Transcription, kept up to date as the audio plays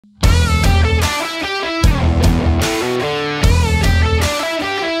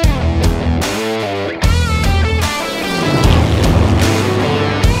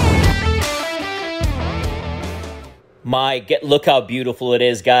Look how beautiful it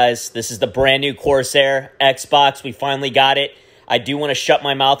is, guys. This is the brand new Corsair Xbox. We finally got it. I do want to shut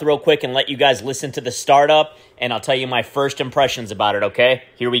my mouth real quick and let you guys listen to the startup, and I'll tell you my first impressions about it, okay?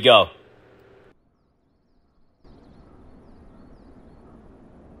 Here we go.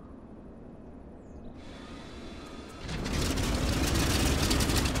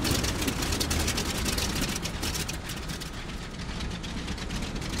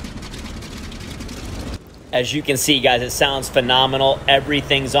 As you can see, guys, it sounds phenomenal.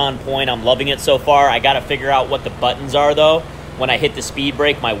 Everything's on point. I'm loving it so far. I got to figure out what the buttons are, though. When I hit the speed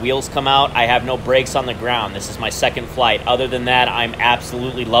brake, my wheels come out. I have no brakes on the ground. This is my second flight. Other than that, I'm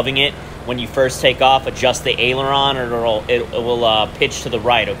absolutely loving it. When you first take off, adjust the aileron, or it will pitch to the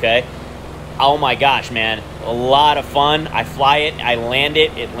right, okay? Oh my gosh, man. A lot of fun. I fly it. I land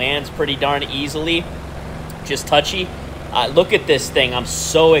it. It lands pretty darn easily. Just touchy. Look at this thing. I'm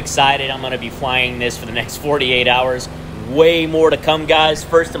so excited. I'm going to be flying this for the next 48 hours. Way more to come, guys.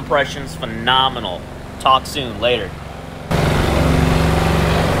 First impressions, phenomenal. Talk soon. Later.